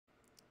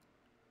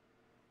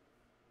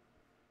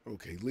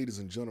Okay, ladies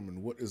and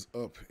gentlemen, what is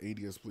up?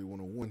 ADS Play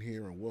 101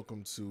 here, and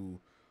welcome to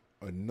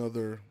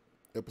another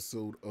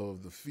episode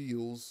of The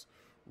Feels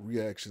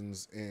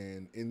Reactions.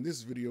 And in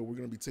this video, we're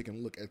going to be taking a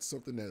look at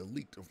something that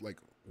leaked of like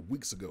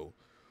weeks ago.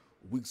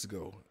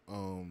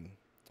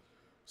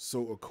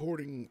 So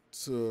according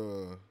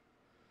to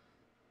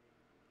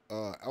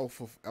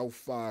Alpha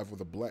 5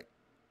 with a Black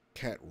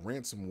Cat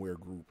ransomware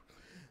group,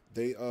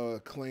 they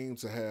claim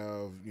to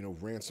have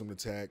ransom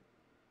attack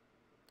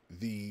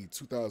the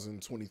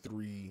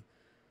 2023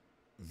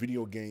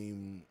 video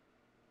game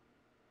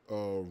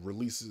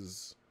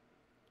releases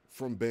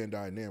from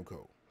Bandai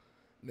Namco.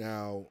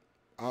 Now,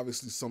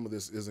 obviously, some of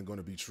this isn't going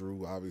to be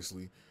true,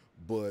 obviously,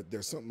 but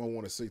there's something I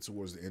want to say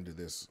towards the end of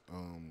this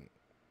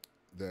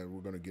that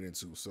we're going to get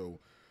into. So,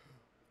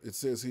 it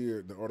says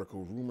here the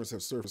article: rumors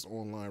have surfaced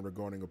online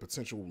regarding a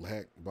potential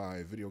hack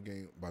by video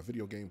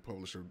game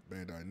publisher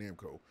Bandai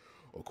Namco.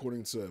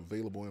 According to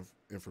available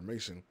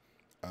information,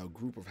 a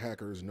group of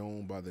hackers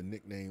known by the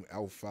nickname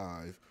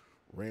Al5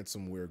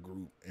 ransomware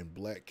group and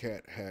Black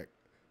Cat hacked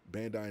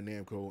Bandai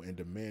Namco and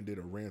demanded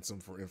a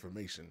ransom for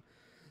information.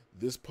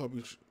 This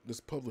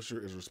publisher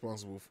is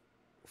responsible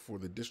for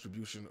the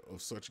distribution of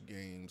such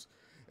games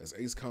as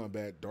Ace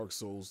Combat, Dark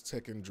Souls,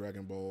 Tekken,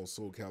 Dragon Ball,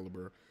 Soul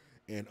Calibur,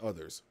 and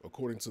others.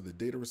 According to the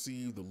data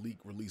received, the leak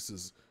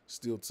releases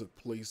still took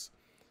place,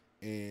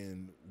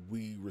 and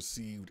we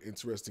received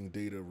interesting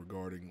data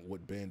regarding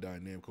what Bandai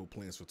Namco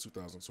plans for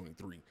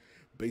 2023.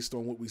 Based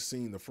on what we've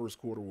seen, the first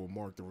quarter will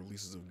mark the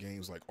releases of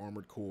games like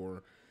Armored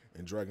Core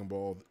and Dragon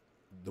Ball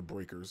The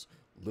Breakers,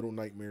 Little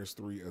Nightmares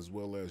 3, as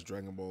well as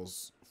Dragon Ball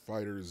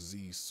Fighter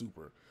Z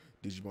Super,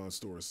 Digimon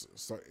Stories,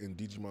 and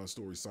Digimon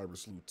Story Cyber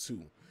Sleuth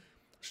 2.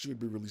 Should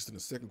be released in the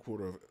second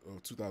quarter of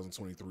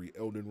 2023.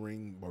 Elden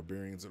Ring,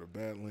 Barbarians of the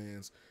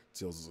Badlands,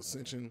 Tales of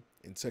Ascension,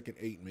 and Tekken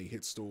 8 may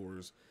hit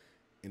stores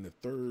in the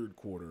third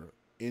quarter.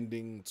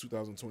 Ending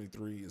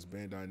 2023 as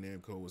Bandai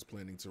Namco is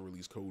planning to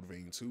release Code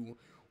Vein 2,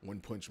 One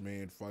Punch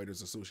Man,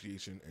 Fighters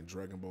Association, and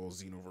Dragon Ball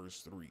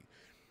Xenoverse 3.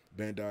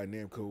 Bandai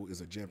Namco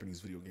is a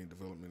Japanese video game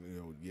development,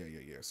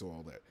 so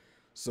all that.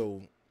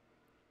 So,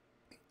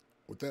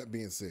 with that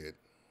being said,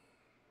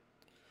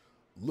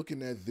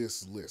 looking at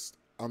this list,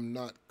 I'm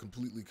not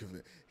completely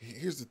convinced.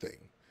 Here's the thing.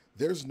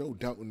 There's no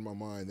doubt in my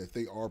mind that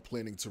they are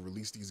planning to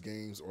release these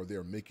games, or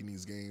they're making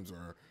these games,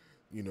 or,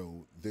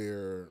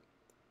 they're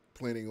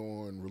planning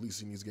on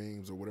releasing these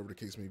games, or whatever the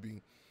case may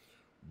be.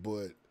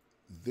 But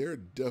they're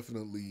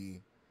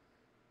definitely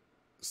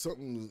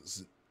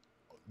something's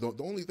the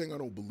only thing I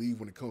don't believe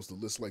when it comes to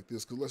lists like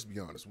this, because let's be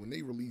honest, when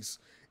they release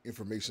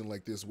information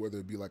like this, whether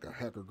it be like a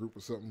hacker group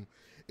or something,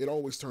 it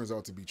always turns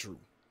out to be true,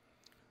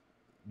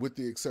 with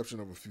the exception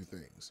of a few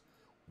things.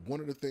 One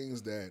of the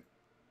things that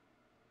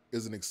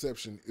is an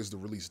exception is the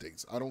release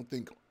dates. I don't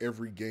think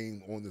every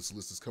game on this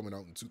list is coming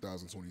out in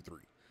 2023.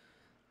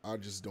 I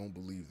just don't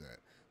believe that,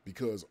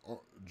 because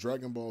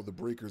Dragon Ball The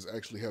Breakers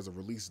actually has a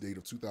release date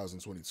of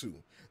 2022.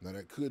 Now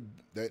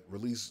that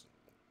release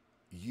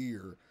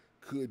year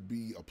could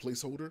be a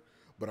placeholder,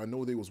 but I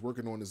know they was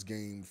working on this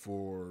game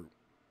for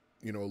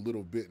a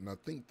little bit, and I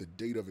think the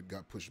date of it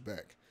got pushed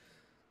back,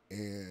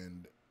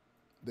 and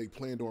they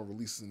planned on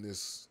releasing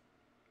this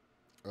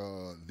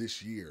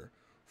this year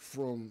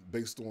from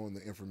based on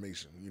the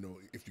information.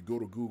 If you go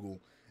to Google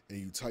and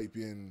you type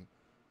in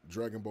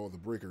Dragon Ball The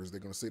Breakers, they're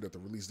going to say that the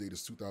release date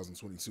is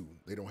 2022.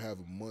 They don't have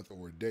a month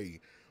or a day,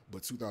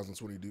 but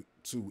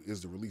 2022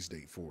 is the release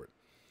date for it.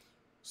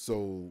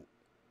 So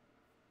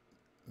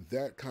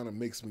that kind of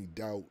makes me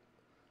doubt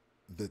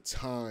the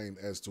time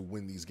as to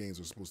when these games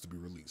are supposed to be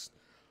released.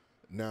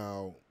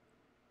 Now,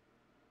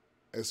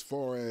 as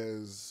far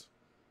as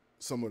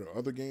some of the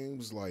other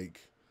games like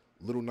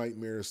Little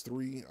Nightmares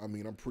 3, I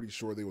mean, I'm pretty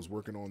sure they was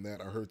working on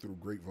that. I heard through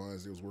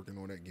grapevines they was working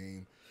on that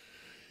game,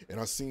 and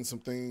I seen some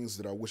things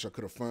that I wish I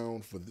could have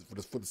found for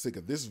the sake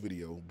of this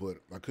video, but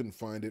I couldn't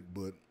find it.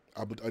 But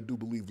I do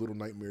believe Little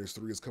Nightmares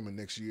 3 is coming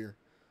next year.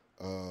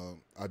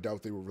 I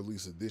doubt they will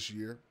release it this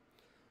year.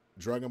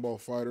 Dragon Ball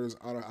Fighters,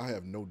 I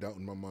have no doubt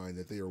in my mind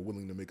that they are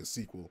willing to make a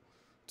sequel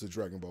to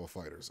Dragon Ball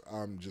Fighters.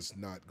 I'm just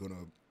not going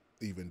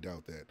to even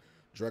doubt that.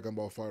 Dragon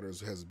Ball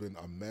Fighters has been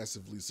a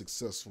massively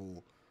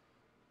successful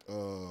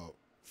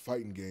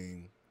fighting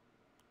game,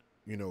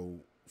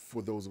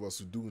 for those of us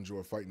who do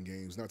enjoy fighting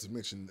games, not to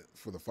mention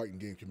for the fighting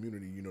game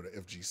community,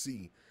 the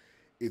FGC.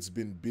 It's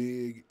been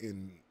big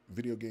in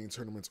video game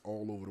tournaments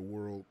all over the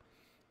world.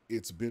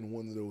 It's been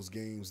one of those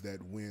games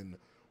that when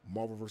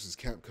Marvel vs.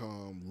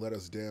 Capcom let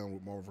us down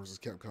with Marvel vs.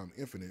 Capcom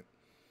Infinite,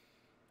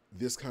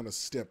 this kind of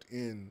stepped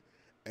in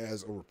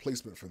as a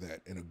replacement for that,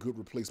 and a good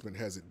replacement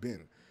has it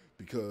been,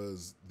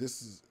 because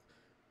this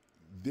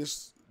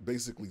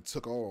basically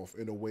took off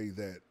in a way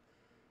that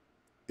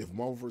if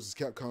Marvel vs.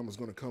 Capcom is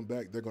going to come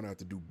back, they're going to have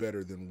to do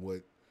better than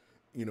what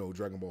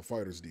Dragon Ball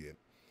Fighters did.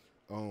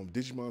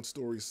 Digimon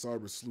Story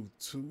Cyber Sleuth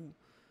 2,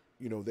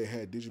 they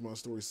had Digimon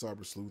Story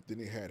Cyber Sleuth, then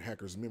they had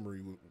Hacker's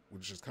Memory,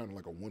 which is kind of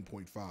like a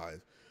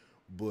 1.5,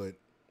 but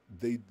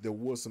there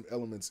was some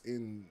elements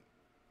in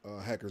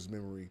Hacker's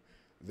Memory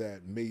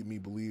that made me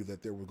believe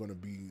that there's going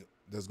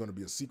to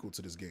be a sequel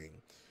to this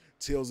game.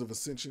 Tales of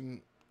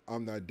Ascension,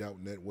 I'm not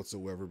doubting that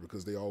whatsoever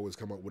because they always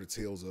come out with a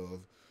Tales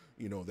of,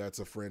 that's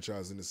a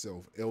franchise in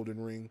itself. Elden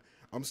Ring,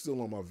 I'm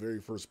still on my very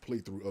first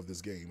playthrough of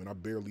this game, and I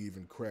barely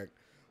even cracked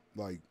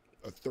like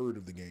a third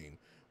of the game.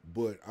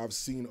 But I've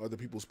seen other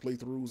people's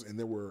playthroughs, and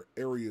there were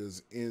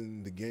areas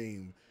in the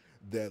game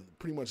that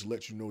pretty much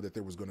let you know that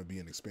there was going to be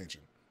an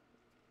expansion.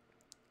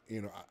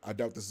 I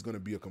doubt this is going to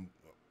be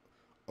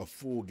a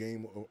full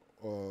game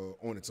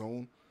on its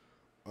own,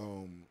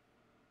 um,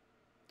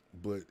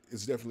 but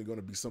it's definitely going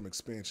to be some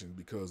expansion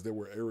because there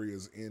were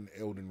areas in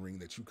Elden Ring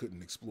that you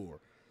couldn't explore.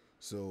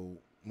 So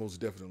most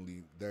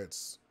definitely,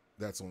 that's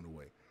on the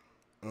way.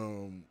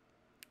 Um,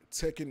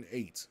 Tekken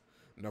 8.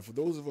 Now, for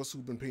those of us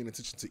who've been paying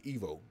attention to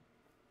Evo,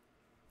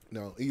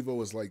 now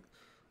Evo is like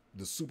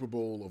the Super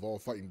Bowl of all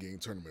fighting game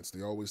tournaments.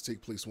 They always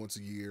take place once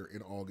a year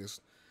in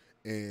August,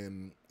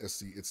 and let's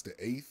see, it's the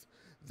 8th.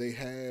 They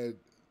had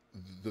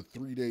the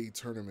 3-day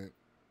tournament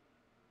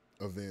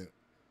event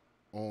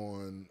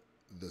on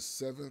the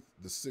 7th,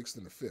 the 6th,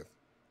 and the 5th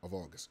of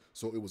August.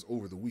 So it was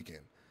over the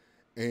weekend.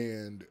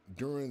 And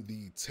during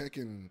the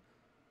Tekken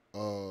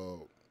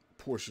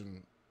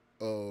portion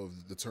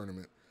of the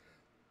tournament,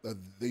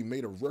 they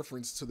made a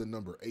reference to the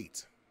number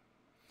 8.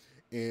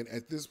 And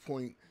at this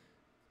point,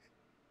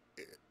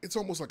 it's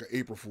almost like an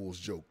April Fool's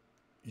joke.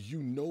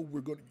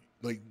 We're going to,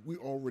 like, we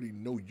already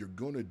know you're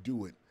going to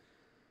do it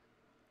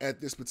at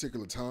this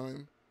particular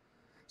time.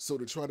 So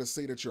to try to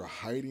say that you're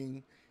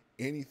hiding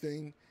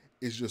anything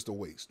is just a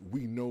waste.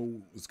 We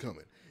know it's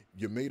coming.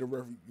 You made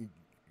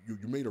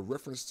a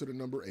reference to the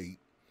number 8.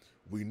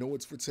 We know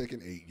it's for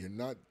Tekken 8. You're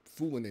not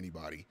fooling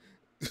anybody.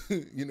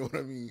 You know what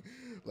I mean?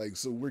 Like,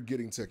 so we're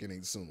getting Tekken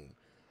 8 soon.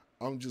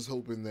 I'm just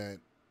hoping that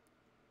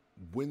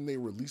when they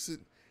release it,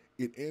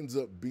 it ends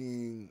up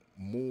being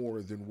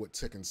more than what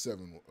Tekken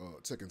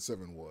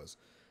 7 was.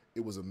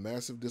 It was a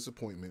massive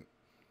disappointment.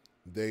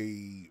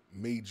 They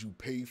made you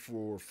pay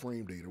for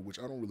frame data, which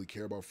I don't really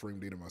care about frame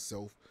data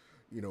myself.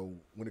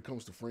 When it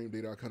comes to frame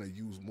data, I kind of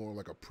use more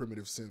like a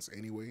primitive sense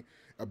anyway.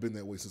 I've been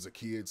that way since a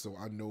kid, so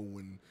I know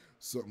when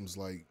something's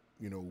like,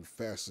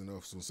 fast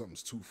enough, so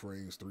something's 2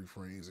 frames, 3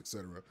 frames,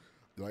 etc.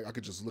 Like, I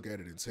could just look at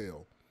it and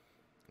tell.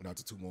 Not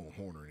to toot my own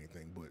horn or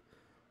anything, but,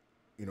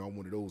 I'm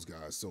one of those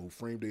guys. So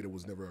frame data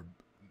was never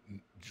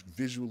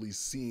visually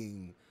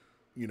seeing,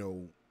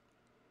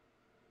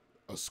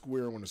 a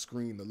square on the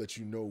screen to let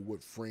you know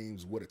what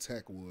frames, what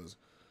attack was.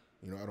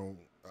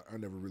 I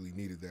never really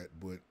needed that,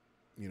 but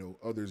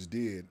others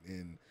did,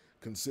 and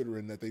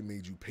considering that they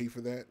made you pay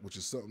for that, which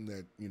is something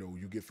that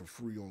you get for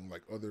free on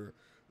like other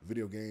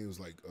video games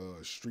like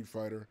Street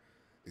Fighter,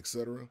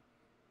 etc.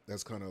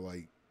 That's kind of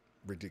like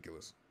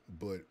ridiculous.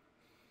 But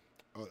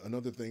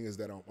another thing is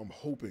that I'm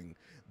hoping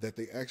that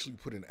they actually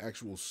put an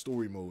actual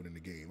story mode in the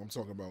game. I'm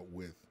talking about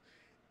with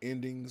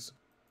endings,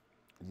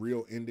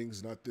 real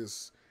endings, not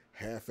this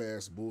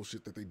half-ass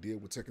bullshit that they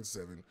did with Tekken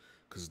 7,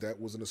 because that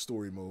wasn't a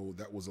story mode.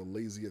 That was a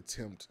lazy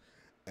attempt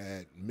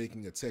at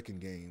making a Tekken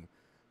game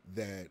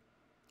that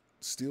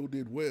still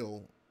did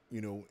well,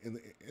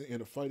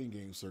 in a fighting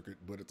game circuit,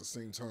 but at the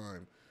same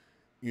time,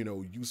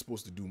 you're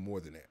supposed to do more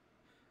than that.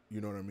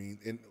 You know what I mean?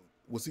 And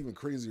what's even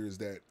crazier is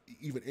that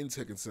even in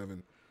Tekken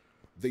 7,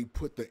 they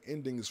put the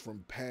endings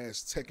from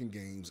past Tekken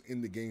games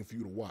in the game for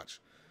you to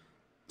watch.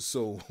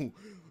 So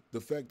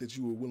the fact that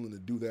you were willing to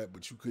do that,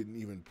 but you couldn't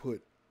even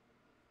put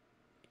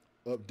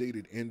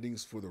updated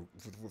endings for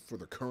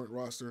the current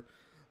roster,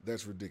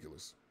 that's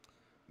ridiculous.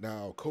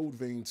 Now, Code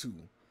Vein 2,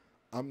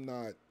 I'm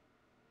not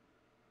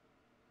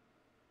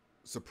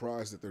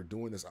surprised that they're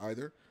doing this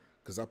either,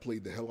 because I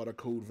played the hell out of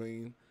Code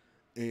Vein,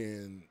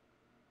 and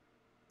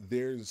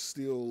there's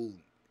still,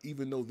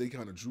 even though they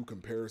kind of drew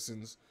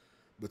comparisons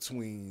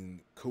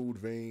between Code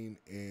Vein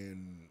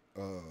and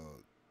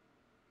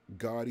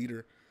God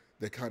Eater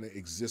that kind of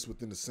exists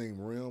within the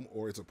same realm,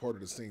 or it's a part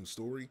of the same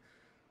story,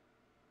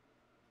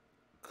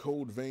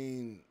 Code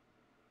Vein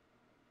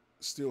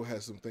still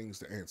has some things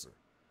to answer.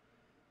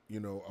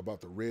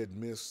 About the red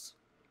mist,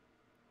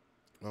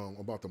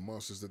 about the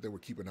monsters that they were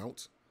keeping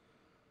out,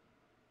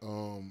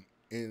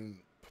 and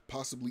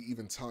possibly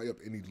even tie up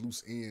any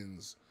loose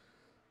ends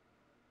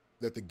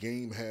that the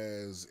game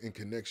has in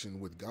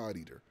connection with God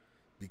Eater,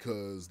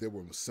 because there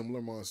were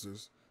similar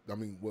monsters. I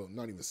mean, well,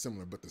 not even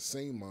similar, but the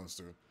same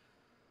monster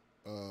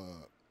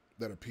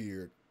that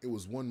appeared. It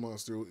was one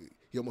monster.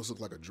 He almost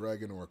looked like a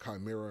dragon or a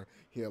chimera.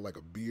 He had like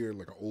a beard,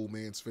 like an old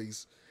man's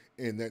face.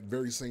 And that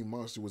very same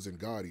monster was in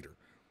God Eater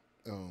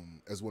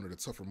as one of the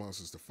tougher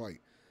monsters to fight.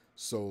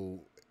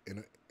 So,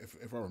 and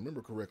if I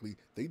remember correctly,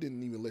 they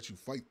didn't even let you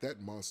fight that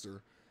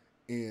monster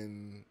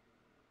in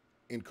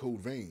Code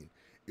Vein.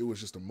 It was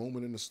just a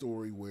moment in the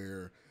story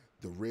where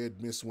the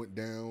red mist went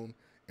down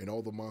and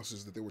all the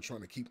monsters that they were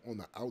trying to keep on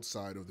the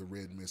outside of the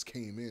red mist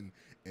came in,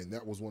 and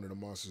that was one of the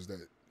monsters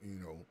that,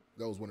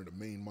 that was one of the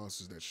main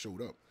monsters that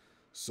showed up.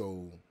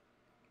 So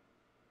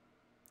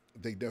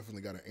they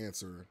definitely got an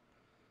answer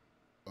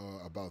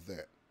about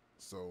that.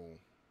 So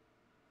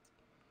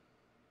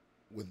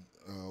with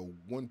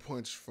One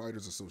Punch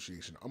Fighters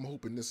Association. I'm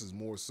hoping this is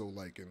more so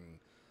like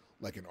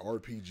an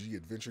RPG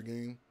adventure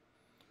game,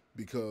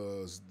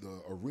 because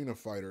the arena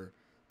fighter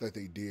that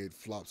they did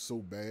flopped so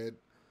bad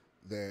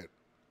that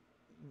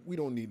we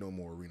don't need no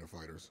more arena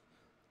fighters.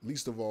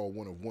 Least of all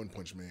one of One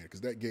Punch Man,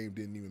 because that game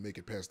didn't even make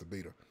it past the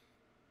beta.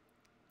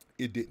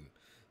 It didn't.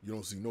 You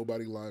don't see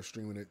nobody live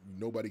streaming it.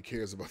 Nobody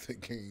cares about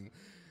that game.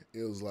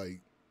 It was like,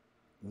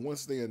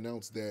 once they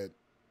announced that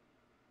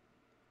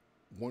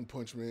One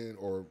Punch Man,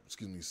 or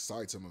excuse me,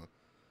 Saitama,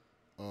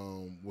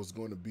 was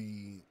going to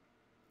be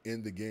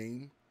in the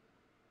game,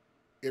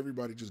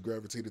 everybody just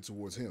gravitated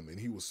towards him, and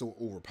he was so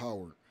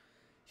overpowered.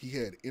 He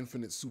had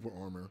infinite super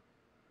armor.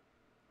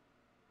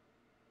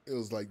 It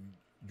was like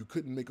you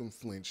couldn't make him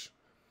flinch,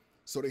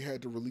 so they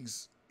had to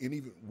release. And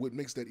even what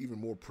makes that even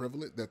more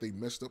prevalent, that they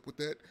messed up with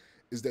that,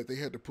 is that they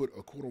had to put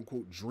a quote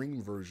unquote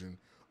dream version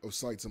of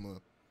Saitama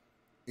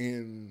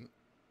in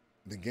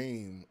the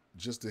game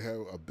just to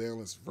have a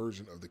balanced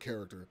version of the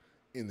character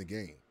in the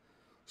game.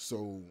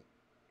 So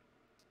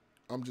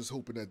I'm just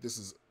hoping that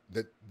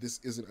this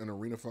isn't an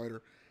arena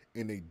fighter,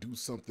 and they do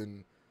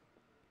something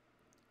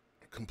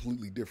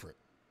completely different,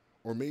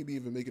 or maybe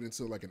even make it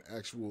into like an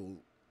actual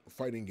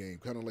fighting game,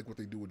 kind of like what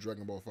they do with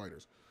Dragon Ball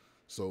Fighters.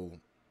 So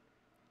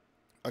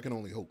I can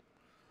only hope.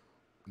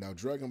 Now,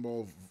 Dragon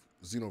Ball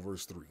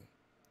Xenoverse 3.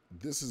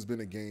 This has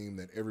been a game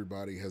that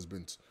everybody has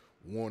been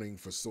wanting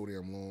for so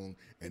damn long,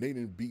 and they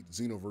didn't beat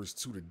Xenoverse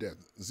 2 to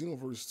death.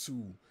 Xenoverse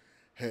 2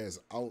 has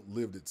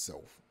outlived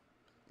itself.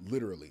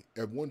 Literally.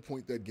 At one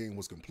point, that game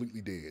was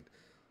completely dead.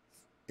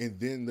 And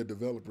then the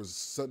developers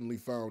suddenly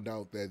found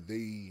out that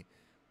they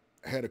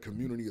had a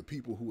community of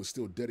people who were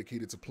still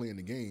dedicated to playing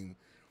the game,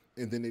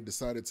 and then they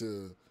decided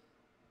to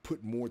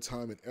put more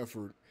time and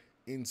effort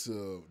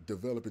into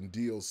developing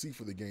DLC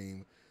for the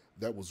game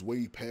that was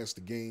way past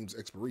the game's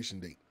expiration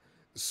date.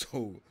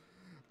 So,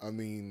 I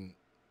mean,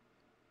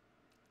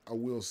 I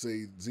will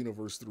say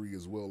Xenoverse 3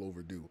 is well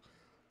overdue.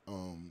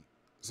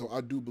 So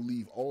I do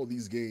believe all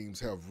these games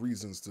have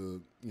reasons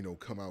to,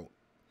 come out.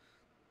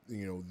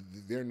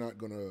 They're not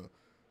gonna,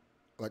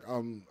 like,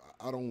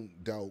 I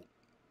don't doubt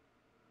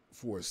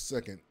for a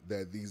second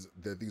that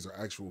these are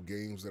actual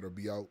games that'll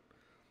be out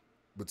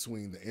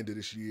between the end of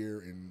this year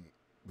and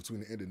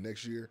between the end of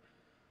next year.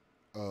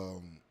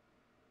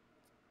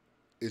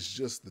 It's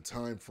just the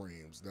time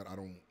frames that I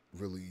don't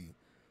really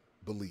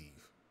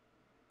believe.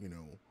 You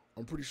know,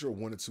 I'm pretty sure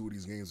one or two of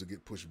these games will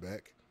get pushed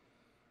back.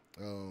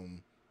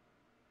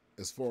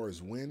 As far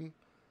as when,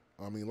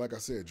 I mean, like I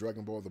said,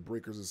 Dragon Ball: The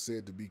Breakers is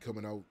said to be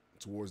coming out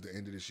towards the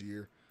end of this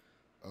year.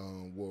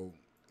 Well,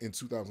 in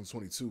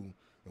 2022,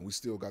 and we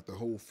still got the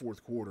whole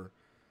fourth quarter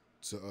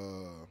to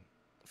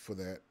for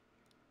that.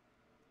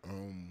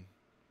 Um,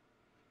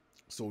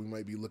 so we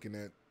might be looking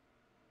at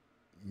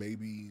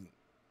maybe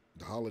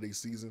the holiday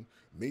season,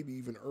 maybe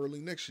even early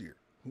next year.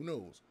 Who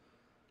knows?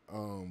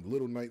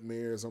 Little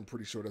Nightmares, I'm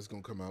pretty sure that's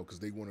gonna come out because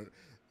they want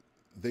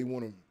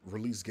to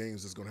release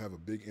games that's gonna have a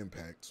big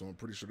impact. So I'm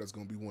pretty sure that's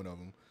gonna be one of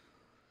them.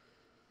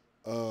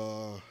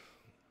 Uh,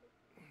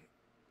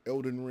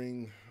 Elden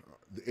Ring,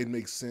 it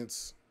makes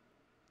sense.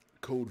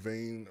 Code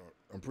Vein,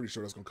 I'm pretty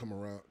sure that's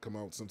gonna come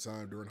out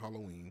sometime during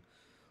Halloween.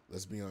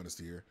 Let's be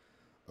honest here.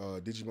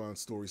 Digimon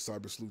Story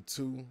Cyber Sleuth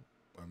 2.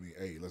 I mean,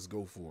 hey, let's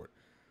go for it.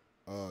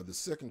 The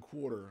second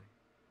quarter,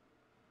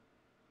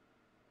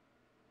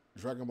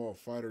 Dragon Ball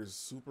Fighters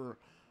Super.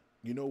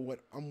 You know what?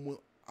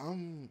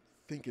 I'm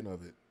thinking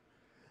of it.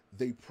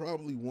 They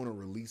probably want to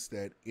release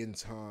that in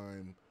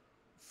time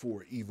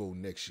for Evo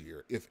next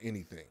year, if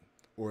anything,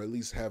 or at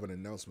least have an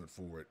announcement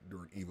for it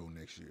during Evo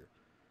next year.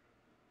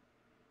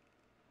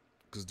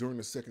 Because during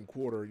the second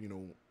quarter,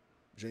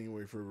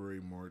 January,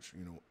 February, March,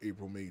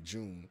 April, May,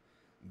 June,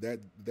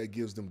 that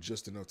gives them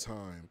just enough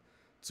time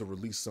to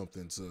release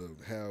something to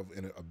have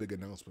a big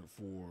announcement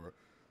for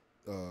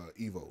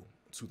Evo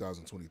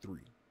 2023.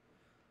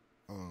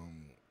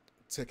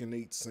 Tekken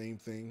 8, same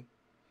thing.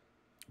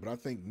 But I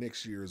think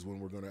next year is when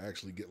we're going to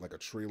actually get like a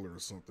trailer or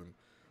something.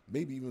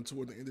 Maybe even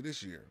toward the end of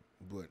this year.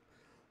 But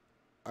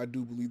I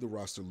do believe the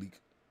roster leak.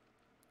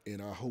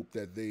 And I hope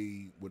that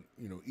they would,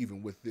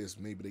 even with this,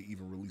 maybe they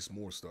even release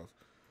more stuff.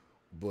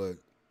 But,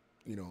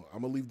 I'm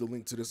going to leave the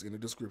link to this in the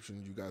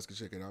description. You guys can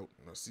check it out.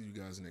 And I'll see you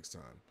guys next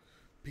time.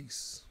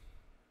 Peace.